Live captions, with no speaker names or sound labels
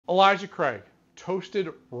Elijah Craig Toasted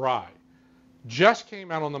Rye just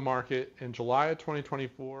came out on the market in July of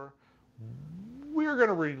 2024. We're going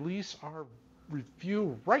to release our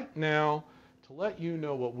review right now to let you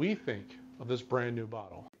know what we think of this brand new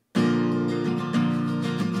bottle.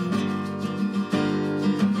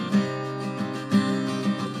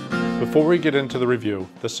 Before we get into the review,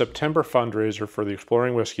 the September fundraiser for the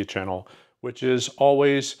Exploring Whiskey channel, which is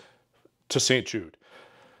always to St. Jude.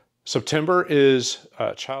 September is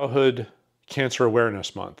Childhood Cancer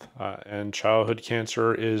Awareness Month, and childhood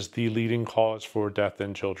cancer is the leading cause for death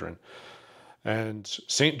in children. And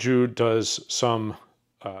St. Jude does some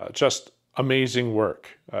just amazing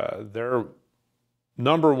work. Their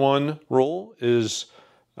number one rule is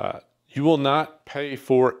you will not pay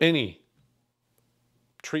for any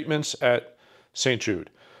treatments at St.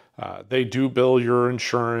 Jude. They do bill your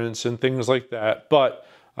insurance and things like that, but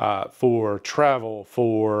for travel,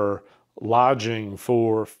 for lodging,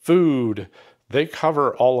 for food, they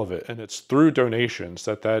cover all of it, and it's through donations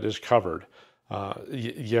that is covered.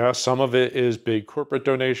 Yeah, some of it is big corporate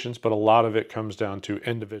donations, but a lot of it comes down to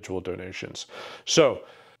individual donations. So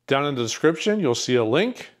down in the description, you'll see a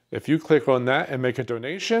link. If you click on that and make a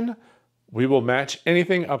donation, we will match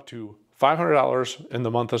anything up to $500 in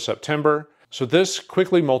the month of September. So this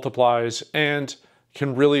quickly multiplies and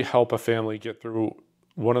can really help a family get through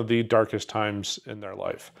one of the darkest times in their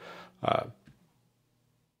life.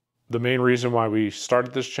 The main reason why we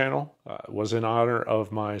started this channel was in honor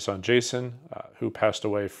of my son Jason, who passed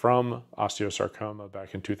away from osteosarcoma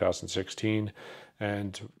back in 2016.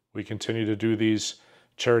 And we continue to do these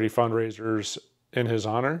charity fundraisers in his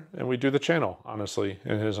honor, and we do the channel, honestly,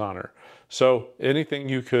 in his honor. So anything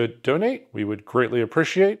you could donate, we would greatly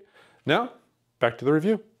appreciate. Now, back to the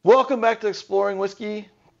review. Welcome back to Exploring Whiskey.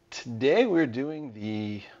 Today we're doing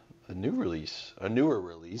a newer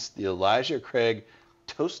release, the Elijah Craig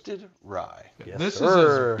Toasted Rye. Yes, this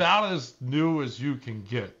is about as new as you can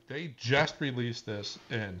get. They just released this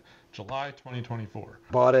in July 2024.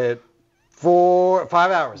 Bought it 5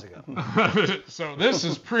 hours ago. So this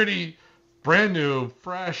is pretty brand new,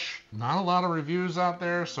 fresh, not a lot of reviews out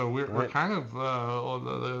there, so we're kind of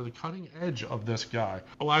on the cutting edge of this guy.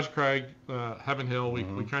 Elijah Craig, Heaven Hill,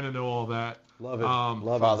 we kind of know all that. Love it.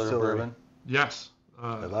 Love Father of Bourbon. Yes.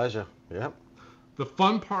 Elijah, yep. The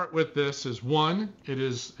fun part with this is, one,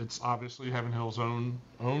 it's obviously Heaven Hill's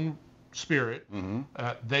own spirit.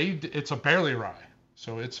 It's a barley rye.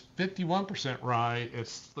 So it's 51% rye.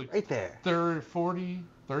 It's like right there.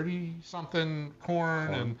 30 something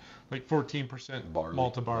corn and like 14%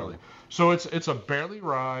 malted barley. So it's a barley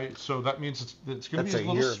rye. So that means it's going to be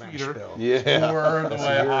a little sweeter. Or the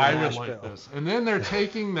way I would like this. And then they're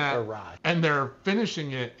taking that and they're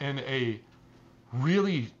finishing it in a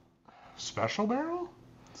really special barrel.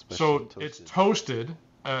 It's toasted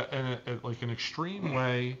in like an extreme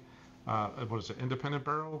way. What is it? Independent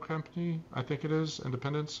Barrel Company, I think it is.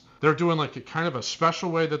 Independence. They're doing like a kind of a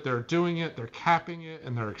special way that they're doing it. They're capping it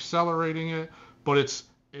and they're accelerating it, but it's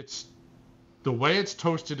the way it's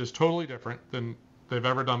toasted is totally different than they've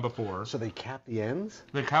ever done before. So they cap the ends?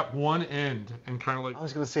 They cap one end and kind of like. I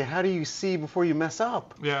was gonna say, how do you see before you mess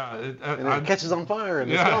up? Yeah. And it catches on fire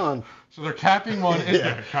and it's gone. So they're capping one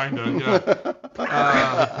end, kind of.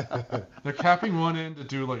 Yeah. They're capping one end to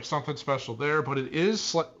do like something special there, but it is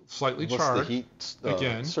slightly charred. Lets the heat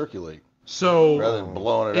again circulate. So rather than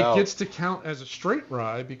blowing it out, it gets to count as a straight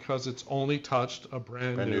rye because it's only touched a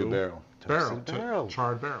brand new barrel.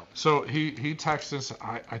 Charred barrel. So he texted us,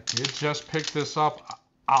 I did just pick this up.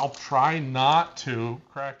 I'll try not to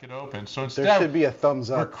crack it open. So instead, there should be a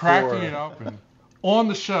thumbs up. We're cracking it open on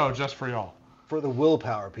the show just for y'all. For the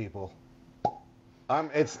willpower people.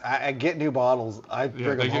 I get new bottles. I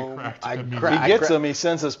bring them home. He gets them. He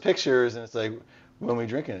sends us pictures, and it's like, when we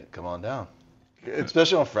drinking it, come on down.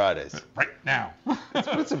 Especially on Fridays. Right now. That's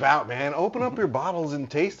what it's about, man. Open up your bottles and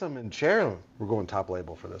taste them and share them. We're going top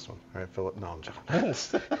label for this one. All right, Philip? No, I'm joking.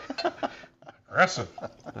 Aggressive.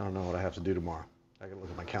 I don't know what I have to do tomorrow. I gotta look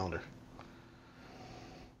at my calendar.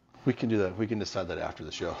 We can do that. We can decide that after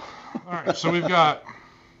the show. All right, so we've got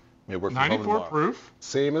 94 proof.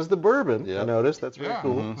 Same as the bourbon. Yep. I noticed. That's very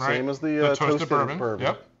cool. Right. Same as the toasted bourbon.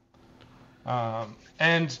 Yep.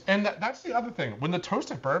 And that's the other thing. When the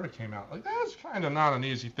toasted bourbon came out, like that's kind of not an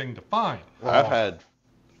easy thing to find. I've had,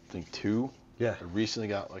 I think 2. Yeah. I recently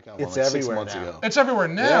got one like 6 months ago. It's everywhere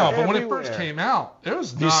now, but when it first came out, it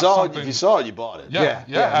was not If you saw it, you bought it. Yeah,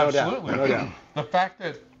 absolutely. No doubt. The fact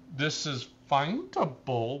that this is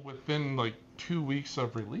findable within like 2 weeks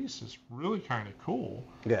of release is really kind of cool.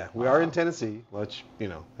 Yeah, we are in Tennessee, which,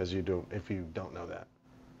 as you do, if you don't know that.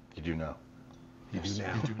 You do know. You do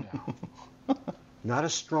now. Not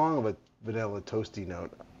as strong of a vanilla toasty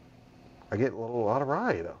note. I get a lot of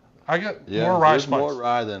rye though. I get Yeah, more rye there's spice. more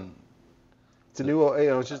rye than. It's a new,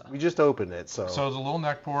 it's just we just opened it, so So it's a little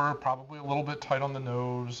neck borer, probably a little bit tight on the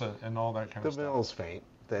nose and all that kind the of stuff. vanilla's faint.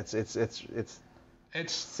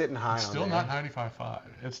 It's sitting high It's on still there. not 95.5.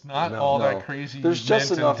 It's not No. all No. that crazy. There's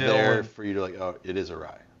just mint enough and dill there and- for you to like, oh, it is a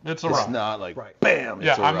rye. It's a It's rye. not like, Right. bam,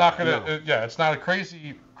 Yeah, it's a I'm not rye. gonna. No. Yeah, it's not a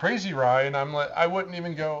crazy rye, and I'm like, I wouldn't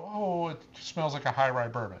even go. Oh, it smells like a high rye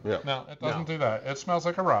bourbon. Yeah. No, it doesn't No. do that. It smells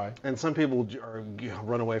like a rye. And some people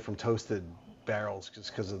run away from toasted barrels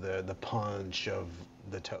just because of the punch of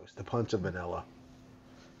the toast, the punch of vanilla.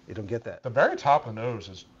 You don't get that. The very top of the nose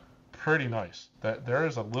is pretty nice. That there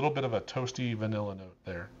is a little bit of a toasty vanilla note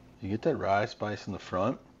there. You get that rye spice in the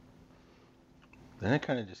front, then it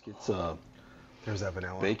kind of just gets There's that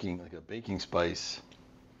vanilla. like a baking spice.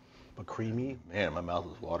 But creamy. Man, my mouth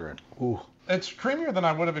is watering. Ooh. It's creamier than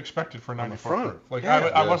I would have expected for 94 front. proof. Like Yeah.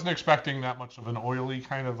 I wasn't expecting that much of an oily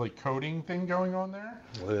kind of like coating thing going on there.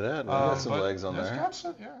 Look at that. got some But legs on it's there. got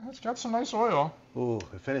some, it's got some nice oil. Ooh,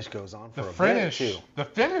 the finish goes on for The a finish, bit too. the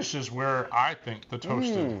finish is where I think the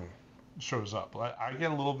toasted shows up. I get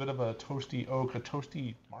a little bit of a toasty oak, a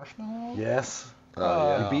toasty marshmallow. Yes.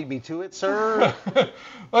 Yeah. You beat me to it, sir.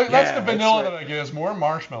 Like that's Yeah, the vanilla it's that I get is more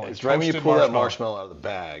marshmallow. It's right when you toasted pull that marshmallow out of the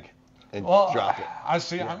bag and Well, drop it. I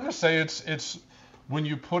see. I'm gonna say it's when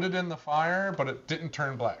you put it in the fire, but it didn't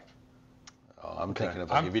turn black. Oh, I'm thinking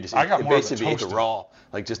of I'm- like if you just I got it more of a basically ate the toasted. raw,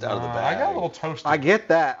 like just out of the bag. I got a little toasted. I get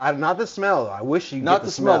that. Not the smell. I wish you Not get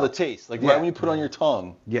the smell, the taste. Like Yeah. right when you put it on your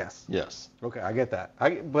tongue. Yes. Yes. Okay, I get that.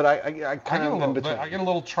 But I kind I get a of in little. between. I get a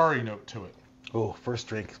little charry note to it. Oh, first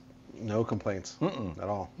drink, no complaints at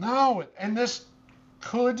all. No, and this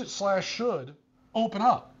could/should open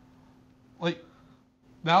up. Like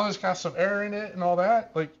now, there's got some air in it and all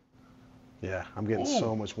that. Like Yeah, I'm getting Ooh.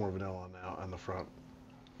 so much more vanilla now on the front.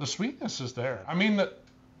 the sweetness is there. I mean,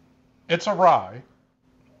 it's a rye,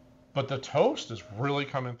 but the toast is really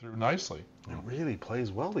coming through nicely. It really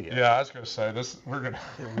plays well together. Yeah, I was gonna say this. We're gonna.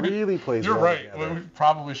 It really plays You're well right. together. We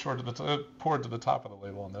probably poured to the top of the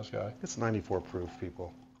label on this guy. It's 94 proof,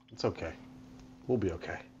 people. It's okay. We'll be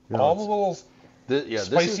okay. All the little. This is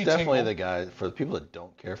Spicy definitely tingle. the guy for the people that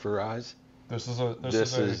don't care for ryes. This is a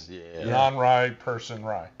Yeah. non-rye person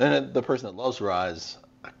rye. And the person that loves ryes,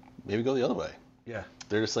 maybe go the other way. Yeah.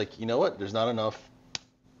 They're just like, you know what? There's not enough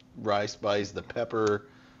rye spice, the pepper.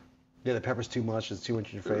 Yeah, the pepper's too much. It's too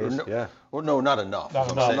much in your Or face. no- yeah. Or no, not enough. No, is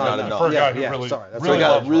what no, I'm saying, no, not no. enough. For a guy who Yeah, really, sorry, that's For a really guy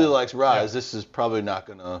loves that really rye. likes ryes, Yeah. this is probably not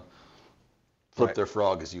gonna flip Right. their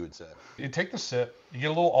frog, as you would say. You take the sip, you get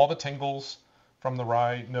all the tingles from the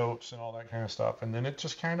rye notes and all that kind of stuff, and then it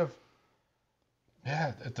just kind of,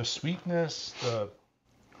 the sweetness, the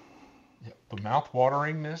mouth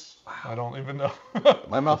wateringness. I don't even know.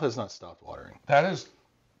 My mouth has not stopped watering. That is.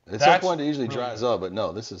 At some That's point, it usually really dries up, but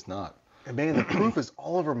no, this is not. And man, the proof is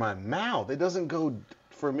all over my mouth. It doesn't go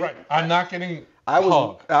for me. Right. I'm not getting. I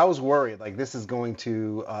hug. was worried like this is going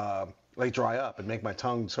to like dry up and make my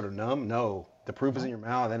tongue sort of numb. No, the proof is in your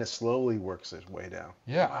mouth, and then it slowly works its way down.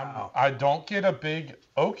 Yeah, Wow. I don't get a big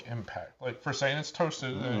oak impact. Like for saying it's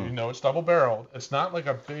toasted, and it's double barreled. It's not like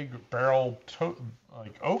a big barrel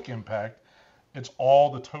like oak impact. It's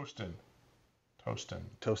all the toasted Toasted.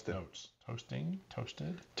 notes.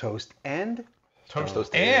 Toasted. Toast and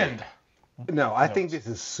Toasted. And no, I think Notes.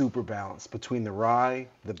 this is super balanced between the rye,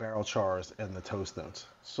 the barrel chars, and the toast notes.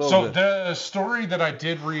 So good. the story that I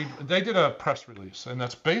did read, they did a press release, and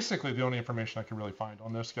that's basically the only information I could really find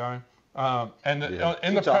on this guy. In the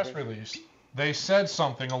Keep press talking. release, they said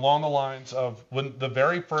something along the lines of when the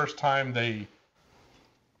very first time they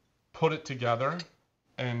put it together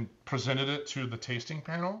and presented it to the tasting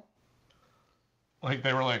panel, like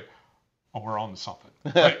they were like, "Oh, we're on to something."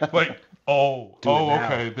 now.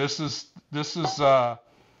 Okay, this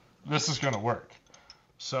is gonna work.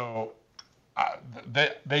 So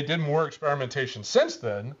they did more experimentation since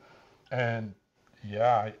then, and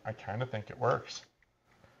yeah, I kind of think it works.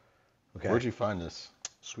 Okay. Where'd you find this?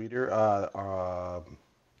 Sweeter.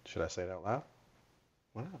 Should I say it out loud?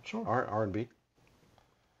 Why not? Sure. R&B.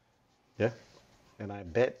 Yeah. And I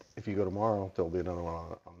bet if you go tomorrow, there'll be another one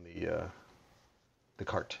on the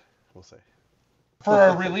cart. We'll say. For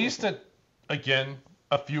a release that, again,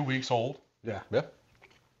 a few weeks old, Yeah. Yeah.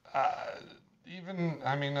 even,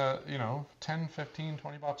 I mean, 10, 15,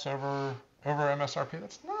 $20 over MSRP,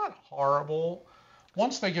 that's not horrible.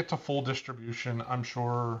 Once they get to full distribution, I'm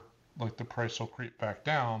sure like the price will creep back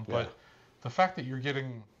down. Yeah. But the fact that you're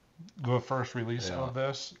getting the first release Yeah. of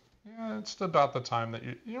this, it's about the time that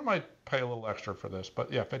you might pay a little extra for this.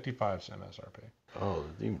 But yeah, 55 is MSRP. Oh,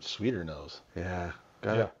 even sweeter nose. Yeah.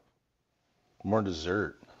 Got Yeah. it. More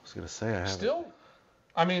dessert. I was gonna say I have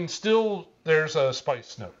Still, there's a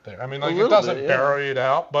spice note there. I mean, like, it little doesn't bit, yeah. bury it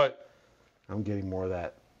out, but I'm getting more of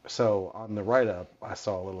that. So on the write up, I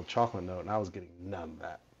saw a little chocolate note, and I was getting none of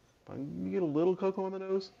that. You get a little cocoa on the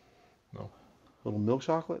nose? no. A little milk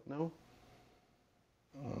chocolate? No.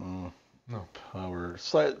 No.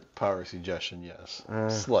 Slight power suggestion, yes.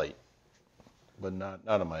 Slight, but not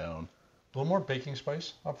on my own. A little more baking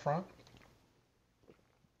spice up front.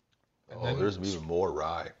 And then There's even more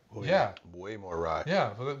rye. Yeah. Way more rye.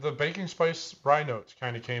 Yeah, the baking spice rye notes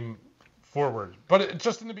kind of came forward, but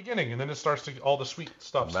just in the beginning, and then it starts to all the sweet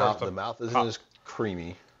stuff. The mouth isn't pop. as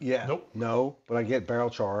creamy. Yeah. Nope. No, but I get barrel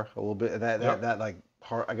char a little bit. That like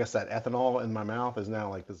hard, I guess that ethanol in my mouth is now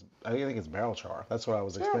like this. I think it's barrel char. That's what I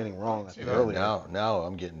was explaining wrong earlier. Now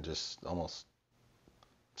I'm getting just almost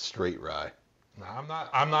straight rye. No, I'm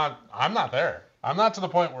not there. I'm not to the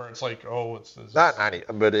point where it's like, oh, it's Not 90,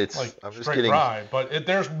 but it's like I'm just straight getting rye. But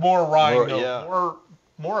there's more rye More- note, yeah.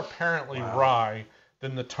 more apparently rye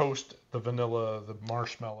than the toast, the vanilla, the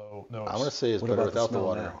marshmallow notes. I'm gonna say it's What better about the without the smell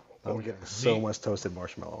water. now? I'm getting so Neat. much toasted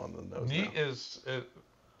marshmallow on the nose. Neat now. is it.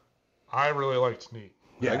 I really liked neat.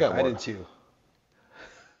 Yeah, I got I more. did too.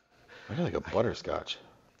 I got like a butterscotch.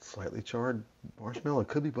 Slightly charred marshmallow. It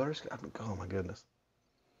could be butterscotch. Oh my goodness.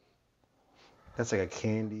 That's like a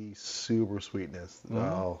candy, super sweetness.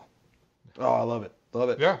 Oh, I love it. Love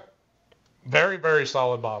it. Yeah, very very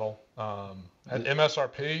solid bottle. At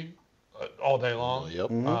MSRP, all day long. Yep.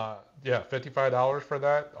 Yeah, $55 for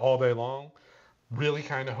that all day long. Really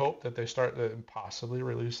kind of hope that they start to possibly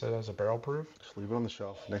release it as a barrel proof. Just leave it on the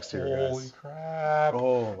shelf next to your Holy guys. crap!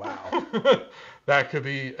 Oh wow. That could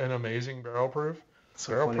be an amazing barrel proof.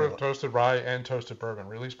 So Barrel funny. proof toasted rye and toasted bourbon.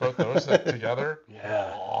 Release both those together.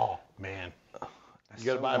 Yeah. Oh, Man. You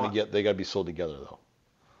gotta buy them and they gotta be sold together though.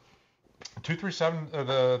 237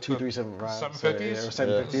 the 237 rye. 750s?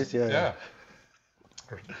 750s. Yeah. Yeah.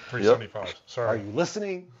 Or 375s. Sorry. Are you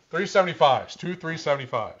listening? 375s. Two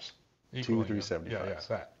 375s. Two Equaling them. 375s. Yeah,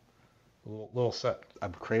 that. Little set.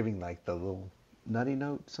 I'm craving like the little nutty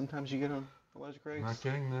note sometimes you get on Elijah Craig's. Not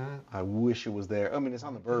getting that. I wish it was there. I mean, it's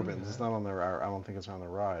on the bourbons. It's not on the. I don't think it's on the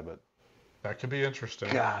rye, but That could be interesting.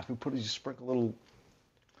 God, if we just sprinkle a little.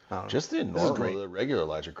 I don't know. Just the This is normal, great. the regular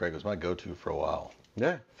Elijah Craig was my go-to for a while.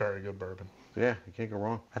 Yeah, Very good bourbon. yeah, you can't go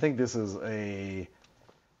wrong. I think this is a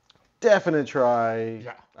definite try.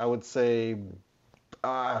 Yeah. I would say.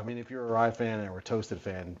 I mean, if you're a rye fan or a toasted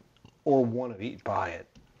fan, or want to eat, buy it.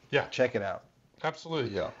 Yeah. Check it out.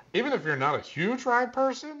 Absolutely. Yeah. Even if you're not a huge rye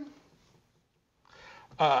person,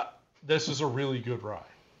 this is a really good rye.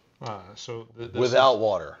 Without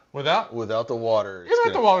water. Without the water. even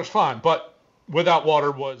if the water's fine, but without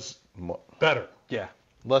water was better. Yeah.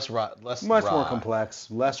 Less rye. Much more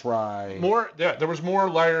complex, less rye. There was more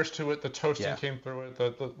layers to it. The toasting Yeah. came through it.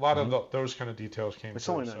 A lot of those kind of details came It's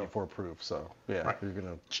through. only so- 94 proof, so yeah, Right. you're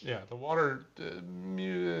gonna. Yeah, the water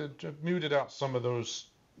muted out some of those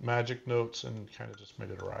magic notes and kind of just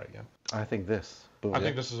made it a rye again. I think this. Boom. I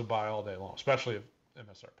think this is a buy all day long, especially if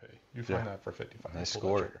MSRP. You find that for 55. Nice Pull that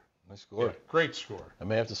score. trigger. Nice score. Yeah, great score. I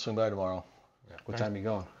may have to swing by tomorrow. Yeah, What thanks. time you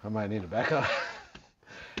going? I might need to back up.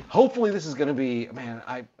 Hopefully this is gonna be, man.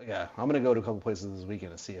 I'm gonna go to a couple places this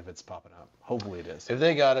weekend and see if it's popping up. Hopefully it is. If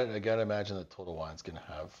they got it, I gotta imagine that Total Wine's gonna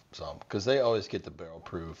have some, because they always get the barrel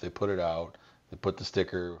proof. They put it out. They put the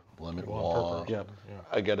sticker limit wall. Yep. Yeah.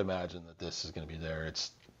 I gotta imagine that this is gonna be there.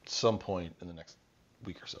 It's some point in the next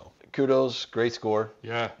week or so. Kudos, great score.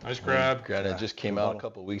 Yeah, nice grab. It just came good out bottle. a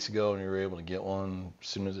couple of weeks ago, and you were able to get one as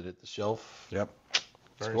soon as it hit the shelf. Yep.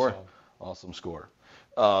 Very Score. solid. Awesome score.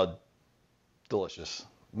 Delicious.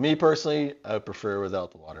 Me personally, I prefer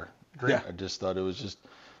without the water. Great. Yeah. I just thought it was just,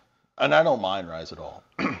 and I don't mind rye at all,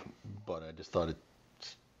 but I just thought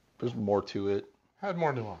there's more to it. Had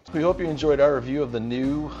more nuance. We hope you enjoyed our review of the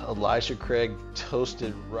new Elijah Craig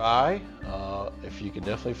Toasted Rye. If you can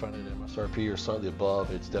definitely find it at MSRP or slightly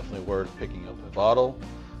above, it's definitely worth picking up a bottle.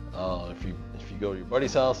 If you go to your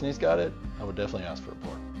buddy's house and he's got it, I would definitely ask for a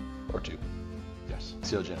pour or two. Yes.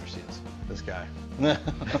 See how generous he is. This guy.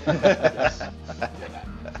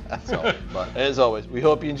 So, but as always, we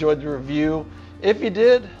hope you enjoyed the review. If you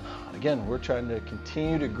did, again, we're trying to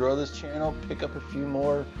continue to grow this channel, pick up a few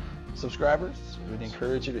more subscribers. We'd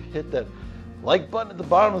encourage you to hit that like button at the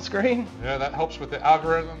bottom of the screen. Yeah, that helps with the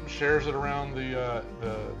algorithm, shares it around the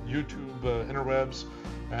YouTube interwebs,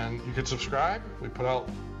 and you can subscribe. We put out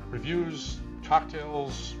reviews,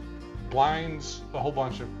 cocktails, blinds, a whole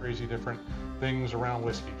bunch of crazy different things around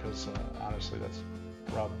whiskey, because honestly, that's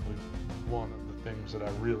probably one of the things that I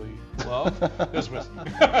really love is whiskey.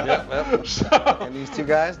 Yep. So, And these two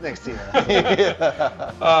guys next to you.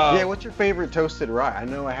 Yeah, what's your favorite toasted rye? I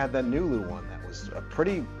know I had that Nulu one that was a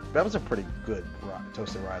pretty good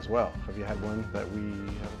toasted rye as well. Have you had one that we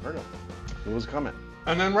haven't heard of? It was coming.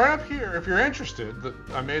 and then right up here, if you're interested,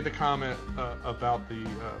 I made the comment about the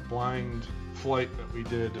blind flight that we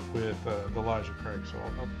did with Elijah Craig. So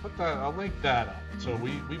I'll put that. I'll link that up. So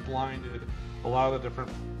we blinded a lot of the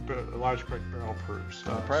different Elijah Craig barrel proofs.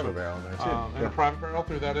 And a private barrel in there too. And a private barrel,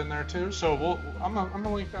 threw that in there too. So I'm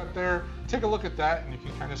gonna link that there. Take a look at that, and you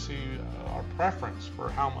can kind of see our preference for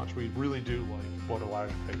how much we really do like what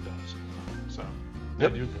Elijah Craig does. So they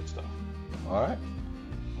do good stuff. All right.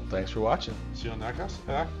 Well, thanks for watching. See you on the next.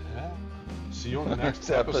 See you on the next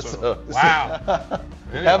Episode. episode. Wow.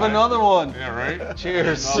 Anyway. Have another one. Yeah, right.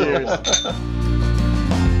 Cheers. Another one.